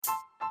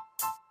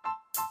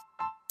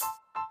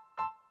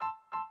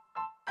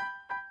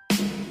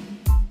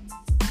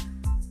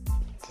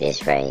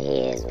This right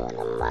here is one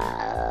of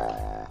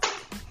my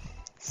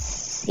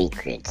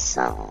secret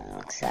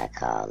songs, I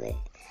call it.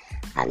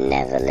 I've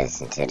never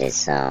listened to this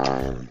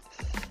song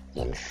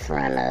in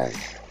front of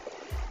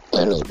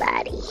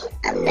anybody.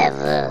 I've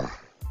never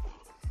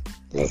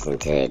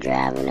listened to it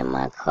driving in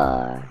my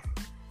car.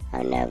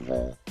 I've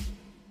never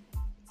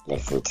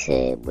listened to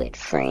it with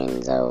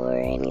friends over or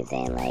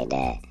anything like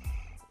that.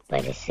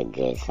 But it's a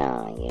good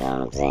song, you know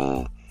what I'm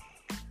saying?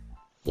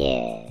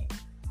 Yeah.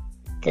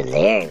 The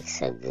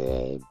lyrics are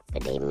good,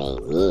 but they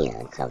make me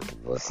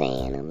uncomfortable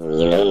saying them.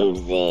 You know what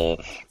I'm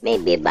saying?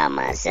 Maybe by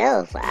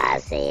myself I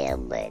say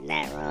them, but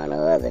not around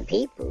other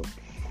people.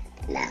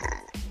 Nah,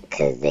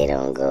 because they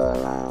don't go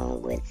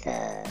along with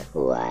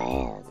who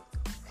I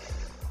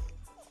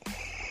am.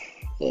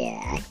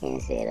 Yeah, I can't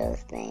say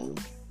those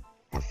things.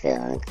 I feel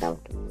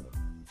uncomfortable.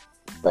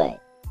 But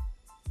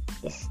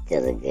it's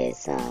still a good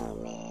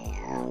song,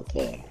 man. I don't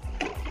care.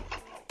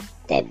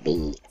 That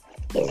beat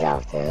is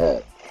off the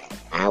hook.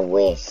 I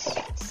wish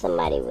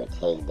somebody would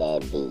take that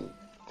beat.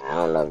 I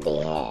don't know if they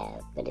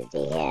have, but if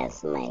they have,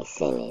 somebody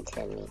send it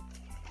to me.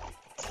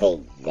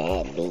 Take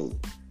that beat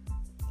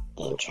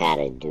and try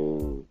to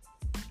do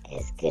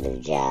as good a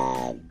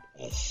job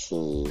as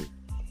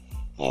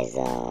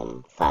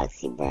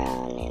Foxy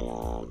Brown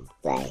and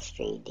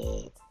Blackstreet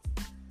did.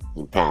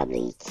 You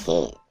probably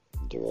can't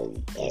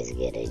do as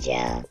good a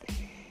job,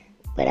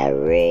 but I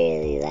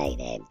really like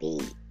that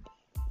beat,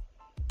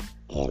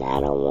 and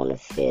I don't want to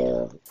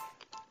feel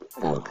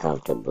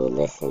uncomfortable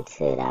listening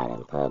to it out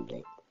in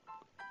public.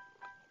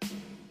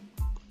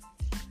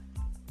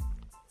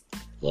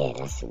 Yeah,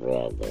 that's a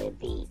real good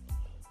beat.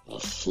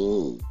 And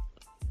she,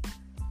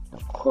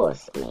 of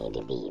course, made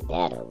the beat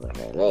better with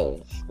her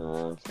lyrics, you know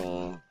what I'm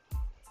saying?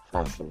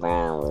 Foxy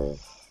Brown was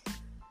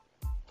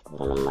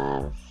one of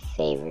my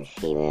favorite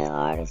female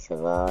artists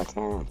of all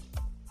time.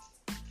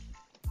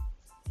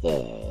 Yeah,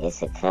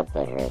 it's a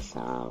couple of her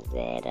songs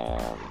that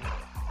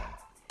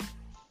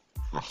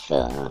I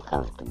feel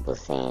uncomfortable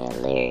saying the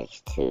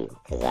lyrics too,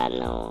 because I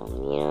know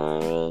them, you know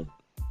what I mean?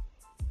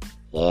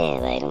 Yeah,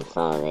 like them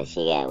songs that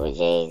she got with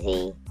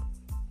Jay-Z.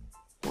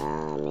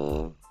 Nah,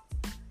 man.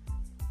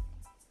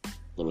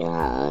 You know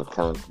how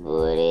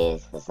uncomfortable it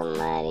is for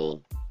somebody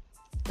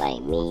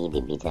like me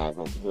to be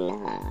talking?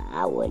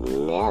 Nah, I would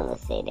never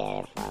say that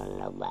in front of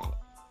nobody.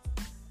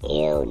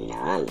 Ew,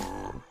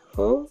 nah.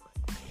 Who?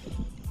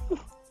 What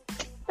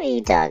are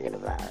you talking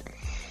about?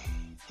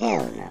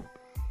 Hell no.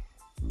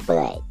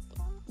 But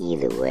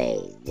either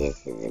way,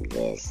 this is a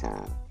good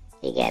song.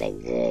 It got a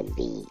good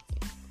beat.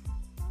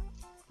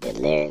 The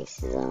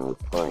lyrics is on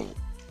point.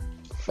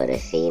 For the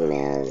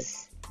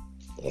females,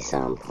 it's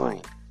on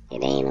point.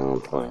 It ain't on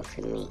point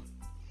for me.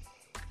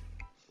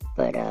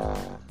 But,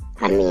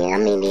 I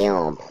mean, they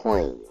on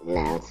point.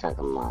 Now I'm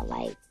talking about,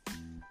 like,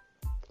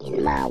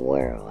 in my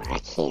world, I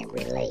can't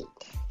relate.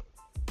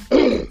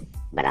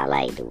 But I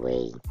like the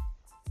way,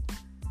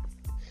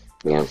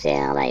 you know what I'm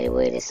saying? I like the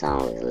way the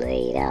song is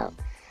laid out.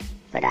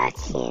 But I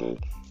can't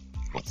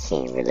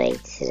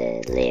relate to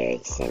the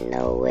lyrics in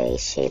no way,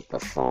 shape, or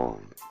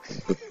form.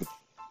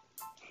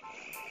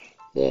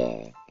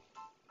 Yeah.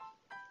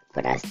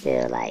 But I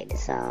still like the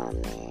song,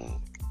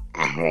 man.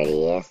 I heard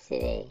it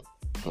yesterday.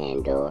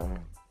 Pandora.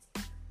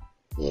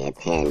 Yeah,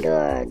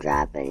 Pandora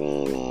dropping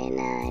in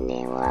and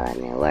then while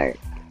I'm at work.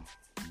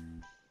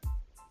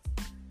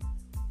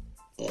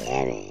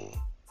 Yeah, man.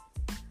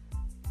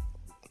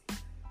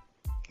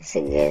 It's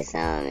a good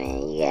song,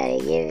 man. You gotta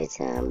give it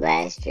to him.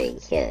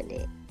 Blackstreet killed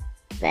it.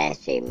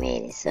 Blackstreet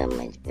made it so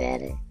much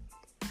better.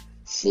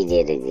 She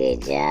did a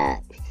good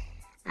job.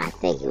 I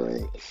think it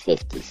was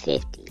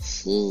 50-50.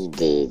 She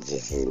did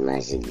just as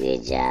much a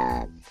good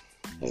job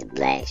as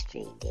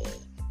Blackstreet did.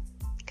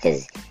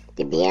 Because,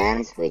 to be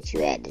honest with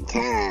you, at the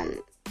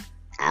time,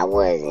 I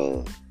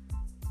wasn't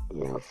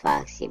no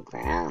Foxy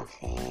Brown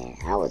fan.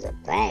 I was a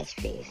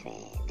Blackstreet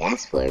fan.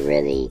 That's what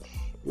really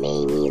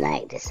made me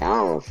like the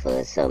song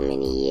for so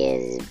many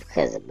years, is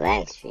because of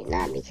Blackstreet,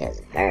 not because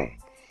of her.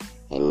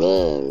 And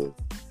then,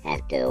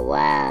 after a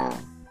while,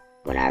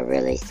 when I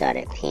really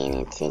started paying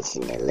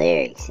attention to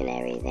lyrics and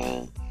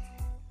everything,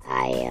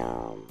 I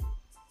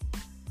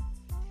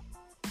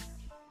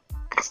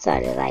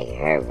started liking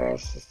her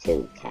verses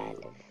too, kind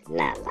of.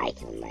 Not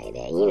liking them like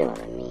that, you know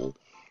what I mean?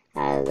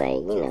 I was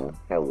like, you know,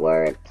 her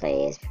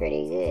wordplay is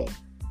pretty good.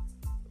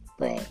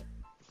 But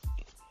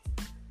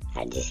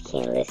I just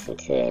can't listen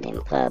to it in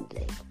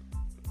public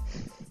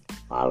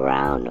or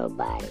around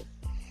nobody.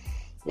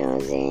 You know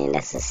what I'm saying?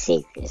 That's a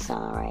secret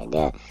song right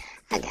there.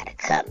 I got a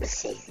couple of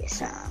secret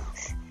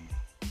songs.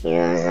 You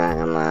know what I'm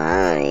talking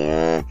about?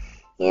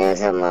 You know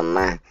what I'm talking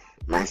about?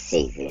 My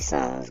secret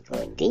songs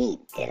go deep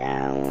that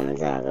I don't want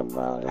to talk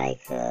about.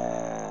 Like,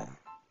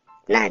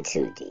 not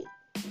too deep.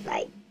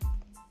 Like,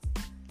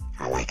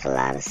 I like a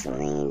lot of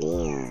Celine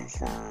Dion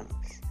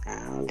songs. I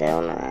don't know,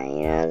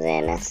 you know what I'm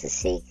saying? That's a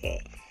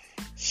secret.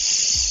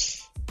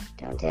 Shh.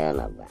 Don't tell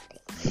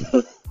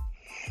nobody.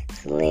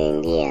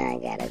 Celine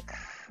Dion got a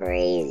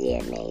crazy,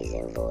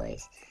 amazing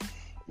voice.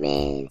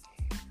 Man,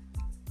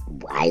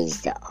 I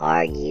used to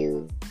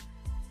argue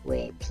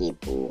with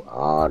people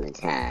all the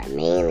time,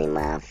 mainly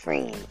my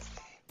friends,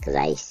 because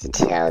I used to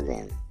tell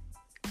them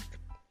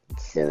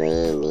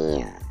Celine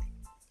Dion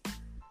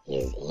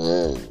is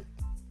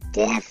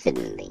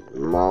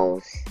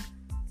most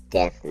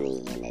definitely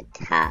in the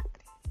top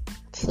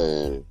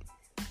 10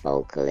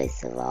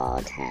 vocalists of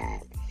all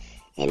time.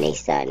 And they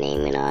start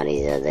naming all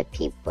these other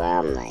people.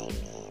 I'm like,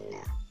 man,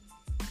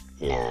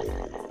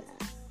 no.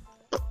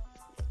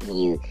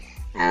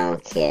 I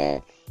don't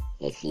care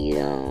if you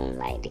don't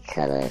like the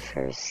color of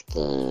her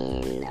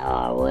skin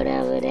or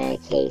whatever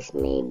that case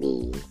may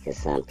be. Because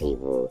some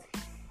people,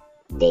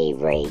 they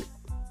rate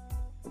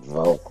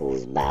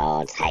vocals by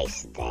all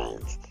types of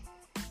things.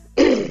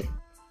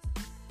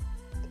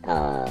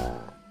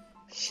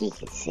 She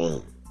can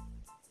sing.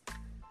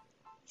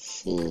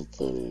 She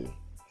can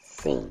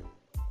sing.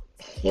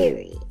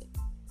 Period.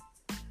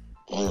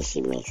 And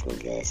she makes some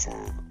good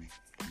songs.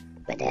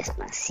 But that's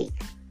my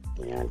secret.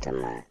 You know what I'm talking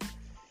about?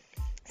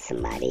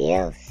 Somebody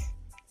else.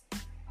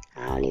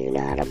 I don't even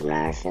know how to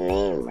pronounce her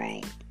name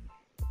right.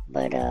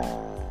 But,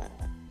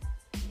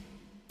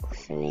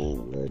 what's her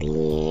name?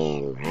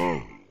 LeAnn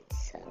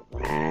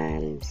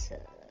Rimes,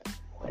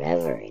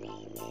 whatever her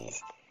name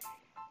is.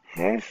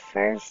 Her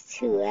first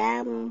 2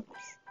 albums,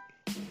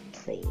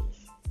 please,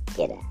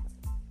 get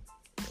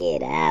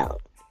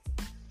out.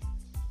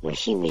 When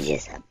she was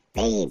just a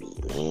baby,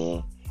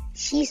 man,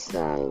 she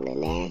sung the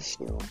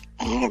national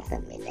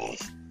anthem in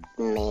that.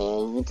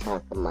 Man, you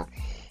talking about?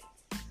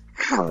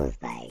 I was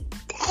like,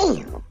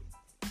 damn.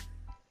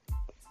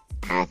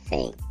 I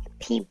think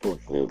people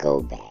can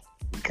go back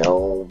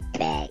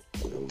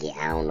and get.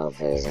 I don't know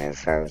if it was her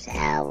first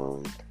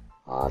album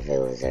or if it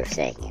was her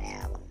second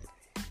album,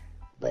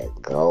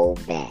 but go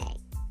back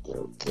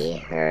and get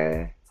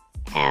her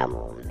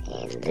album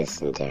and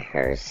listen to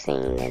her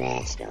sing the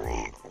national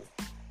anthem.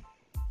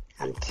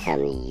 I'm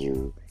telling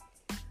you,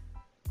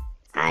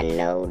 I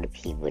know the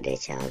people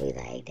that y'all be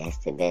like, that's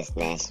the best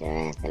national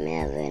anthem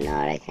ever and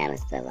all that kind of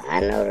stuff. I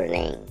know their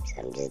names.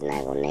 I'm just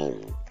not going to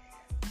name them.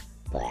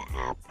 But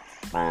I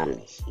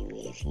promise you,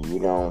 if you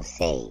don't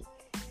say,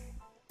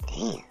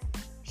 damn,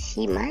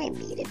 she might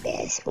be the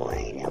best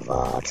one of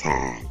all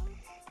time,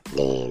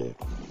 then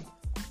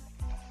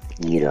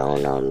you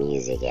don't know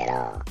music at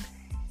all.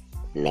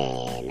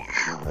 Man,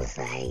 I was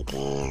like,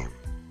 damn.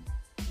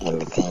 And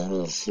the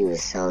thing is, she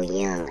was so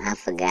young. I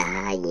forgot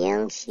how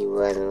young she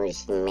was when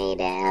she made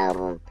that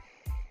album.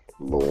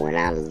 But when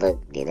I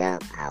looked it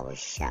up, I was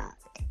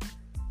shocked.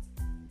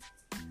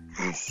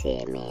 I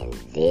said, man,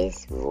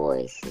 this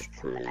voice is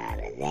coming out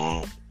of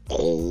that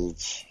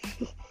age.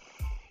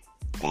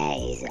 That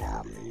is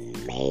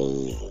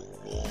amazing,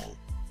 man.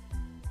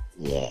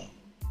 Yeah.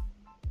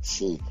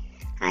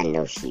 I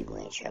know she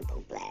went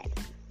triple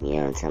platinum. You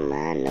know what I'm talking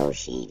about? I know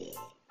she did.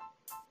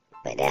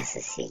 But that's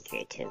a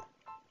secret, too.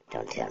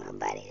 Don't tell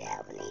nobody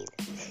that one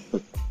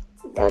either.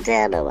 Don't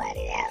tell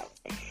nobody that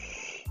one.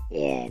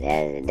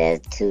 Yeah,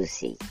 that's 2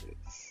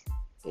 secrets.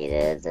 You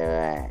know, so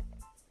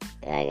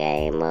I got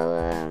him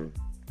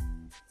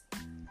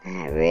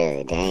not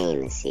really, that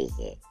ain't a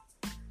secret.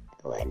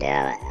 Well,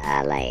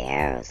 I like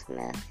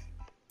Aerosmith.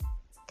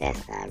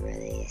 That's not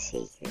really a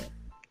secret.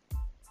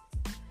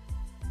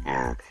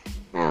 I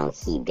don't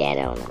keep that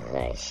on the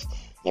hush.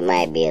 It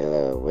might be a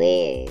little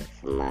weird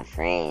for my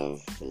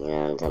friends, you know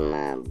what I'm talking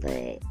about,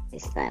 but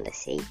it's not a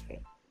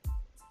secret.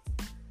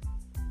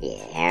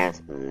 Yeah,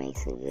 Aerosmith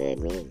makes some good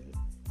music.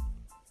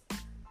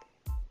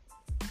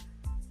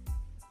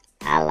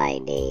 I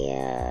like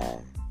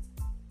the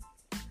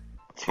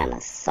kind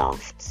of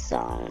soft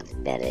songs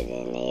better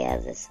than the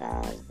other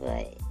songs,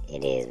 but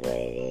it is what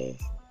it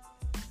is.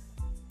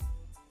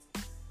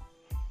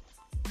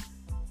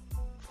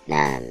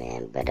 Nah,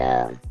 man, but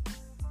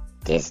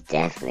this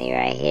definitely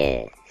right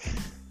here,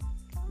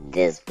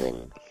 this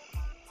one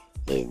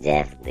is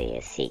definitely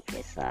a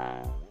secret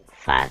song.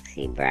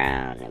 Foxy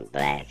Brown and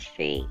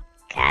Blackstreet,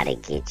 Gotta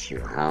Get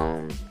You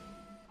Home.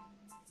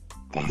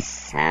 That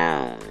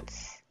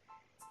sounds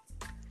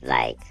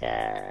like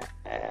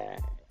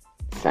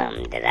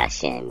something that I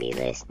shouldn't be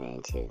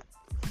listening to.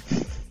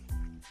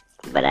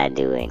 But I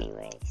do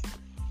anyways.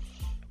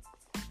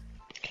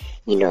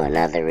 You know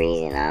another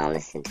reason I don't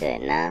listen to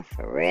it now,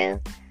 for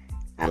real?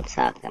 I'm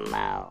talking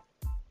about,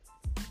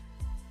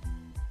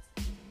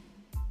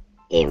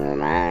 it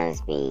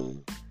reminds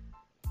me,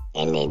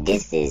 and then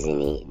this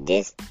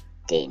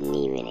didn't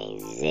even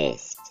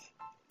exist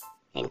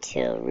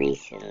until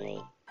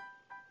recently.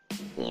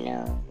 You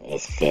know,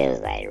 it feels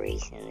like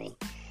recently.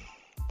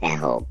 That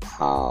whole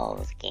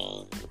Paul's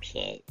game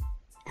shit.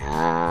 Oh,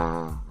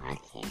 I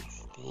can't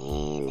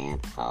stand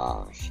that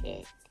Paul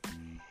shit.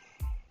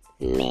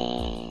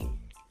 Man,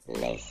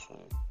 listen.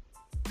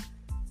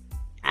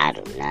 I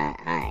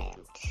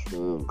am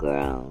too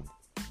grown,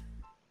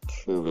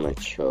 too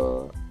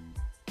mature,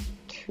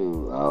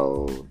 too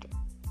old,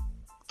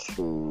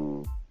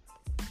 too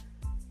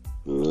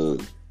me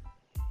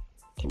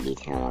to be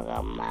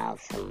talking about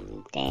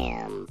some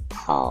damn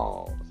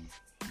pause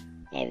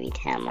every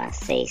time I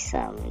say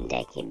something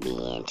that can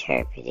be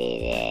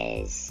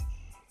interpreted as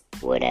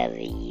whatever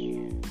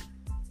you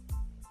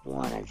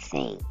want to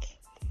think.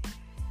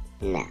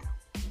 No.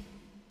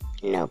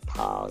 No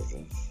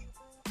pauses.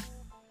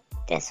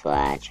 That's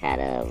why I try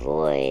to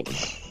avoid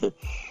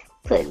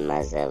putting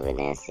myself in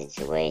that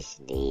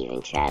situation to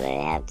even try to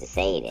have to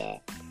say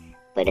that.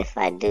 But if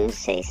I do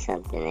say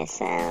something that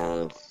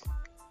sounds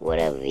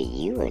whatever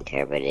you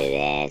interpret it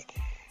as,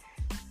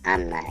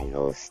 I'm not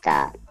going to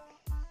stop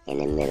in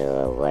the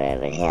middle of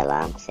whatever the hell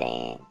I'm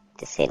saying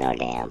to say no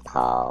damn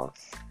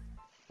pause.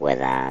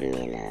 Whether I'm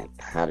in a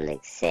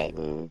public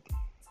setting,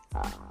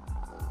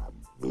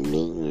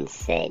 meeting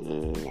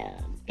setting,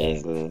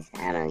 business,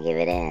 I don't give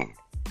a damn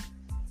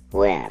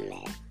where I'm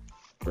at.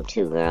 I'm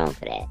too grown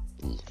for that.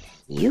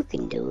 You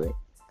can do it.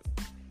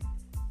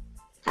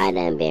 I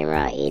done been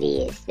around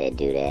idiots that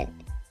do that.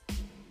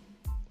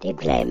 They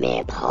be like,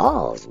 man,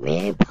 pause,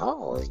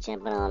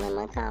 jumping on in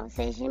my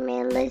conversation,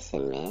 man,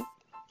 listen, man.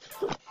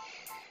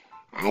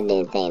 I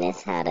didn't think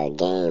that's how the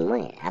game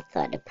went. I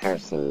thought the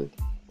person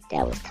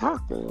that was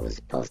talking was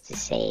supposed to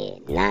say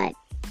it, not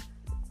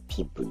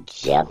people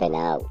jumping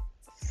out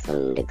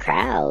from the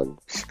crowd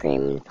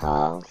screaming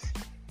pause.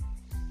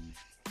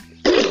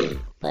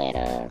 But,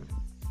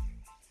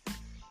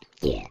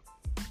 yeah,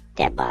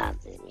 that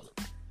bothers me.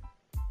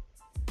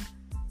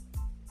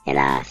 And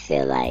I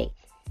feel like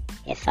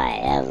if I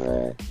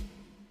ever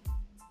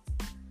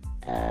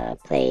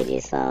play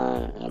this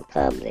song in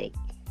public,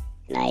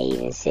 and I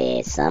even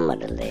said some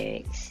of the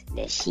lyrics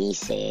that she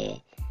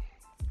said,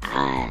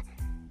 I'd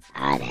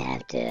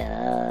have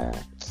to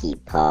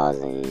keep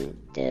pausing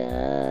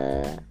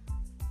the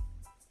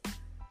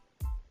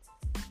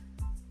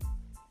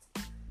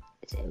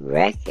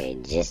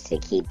record just to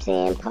keep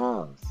saying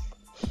pause.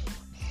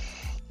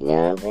 You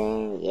know what I'm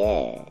saying?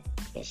 Yeah.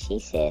 Cause she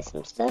said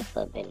some stuff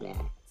up in there.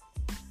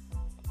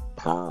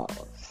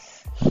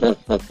 Pause.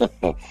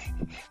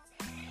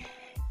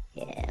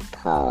 Yeah,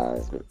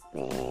 pause,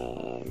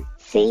 man.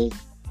 See,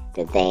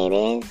 the thing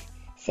is,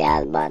 I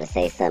was about to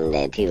say something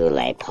that people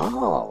like,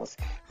 pause.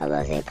 I was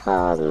about to say,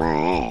 pause my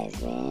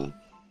ass, man.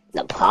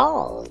 No,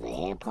 pause,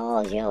 man.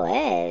 Pause your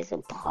ass.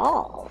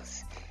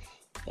 Pause.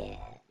 Yeah,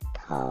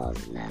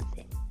 pause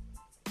nothing.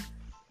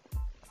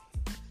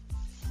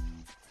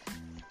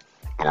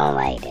 I don't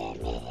like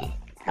that, man.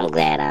 I'm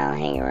glad I don't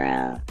hang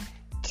around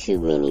too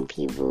many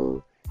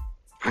people.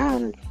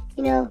 I'm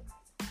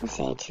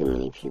saying too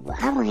many people.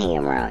 I don't hang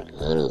around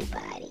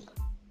anybody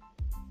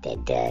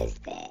that does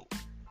that.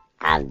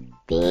 I've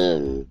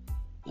been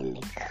in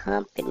the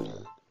company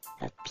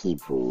of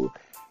people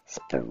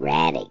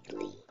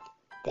sporadically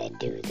that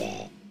do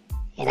that.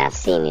 And I've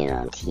seen it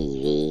on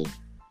TV,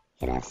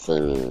 and I've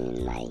seen it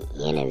in, like,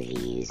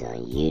 interviews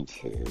on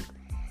YouTube.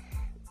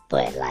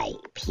 But, like,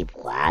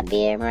 people I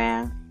be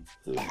around,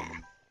 nah,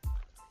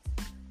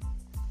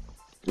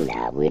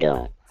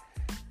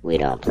 we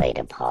don't play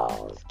the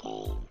pause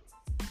game.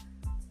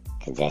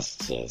 Cause that's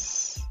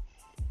just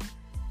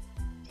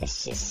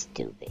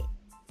stupid.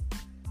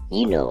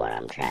 You know what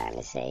I'm trying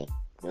to say.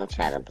 Don't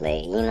try to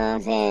play, you know what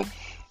I'm saying?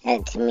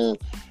 That, to me,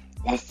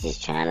 that's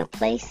just trying to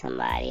play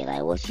somebody.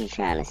 Like, what you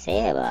trying to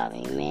say about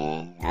me,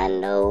 man? I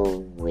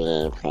know we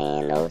ain't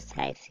playing those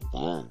types of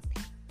games.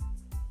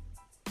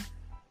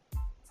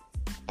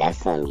 That's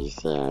something you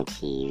see on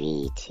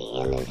TV to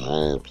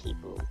entertain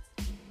people.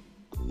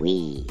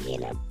 We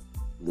in a,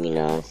 you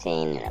know what I'm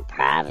saying, in a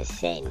private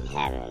setting,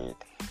 having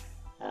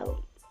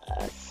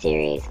a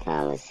serious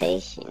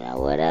conversation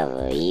or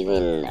whatever,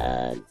 even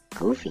a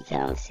goofy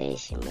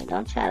conversation, but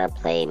don't try to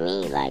play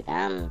me like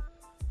I'm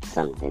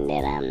something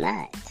that I'm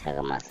not.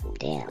 Talking about some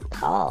damn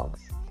pause.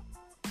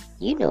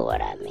 You know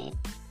what I meant.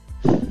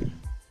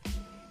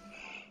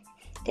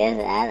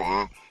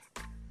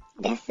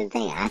 That's the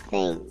thing. I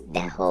think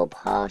that whole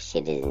pause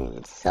shit is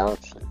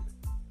insulting.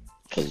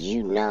 Cause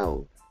you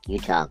know you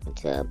talking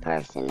to a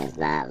person that's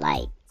not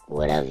like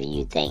whatever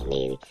you think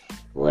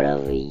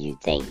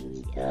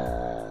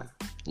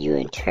you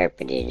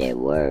interpreted their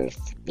words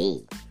to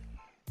be.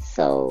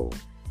 So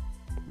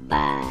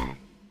by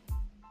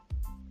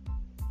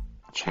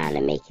trying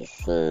to make it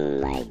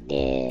seem like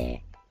they're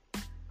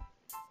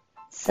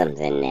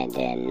something that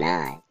they're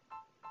not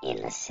in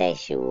a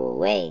sexual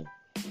way,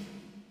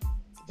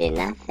 then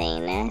I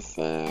think that's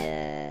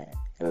a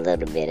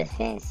little bit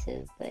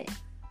offensive, but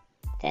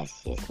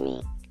that's just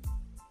me.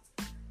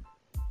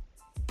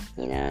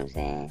 You know what I'm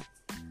saying?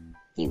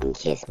 You can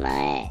kiss my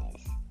ass.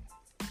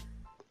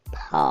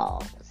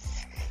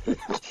 Pause. You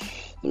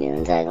know what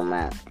I'm talking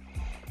about?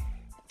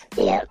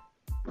 Yep.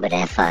 But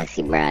at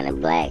Foxy Brown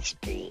and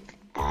Blackstreet,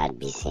 I'd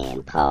be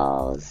saying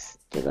pause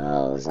through the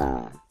whole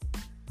song.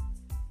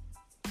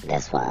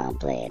 That's why I don't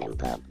play it in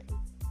public.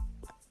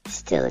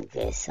 Still a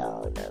good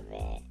song though,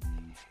 man.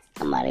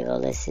 I'm about to go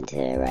listen to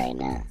it right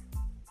now.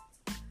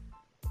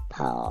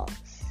 Pause.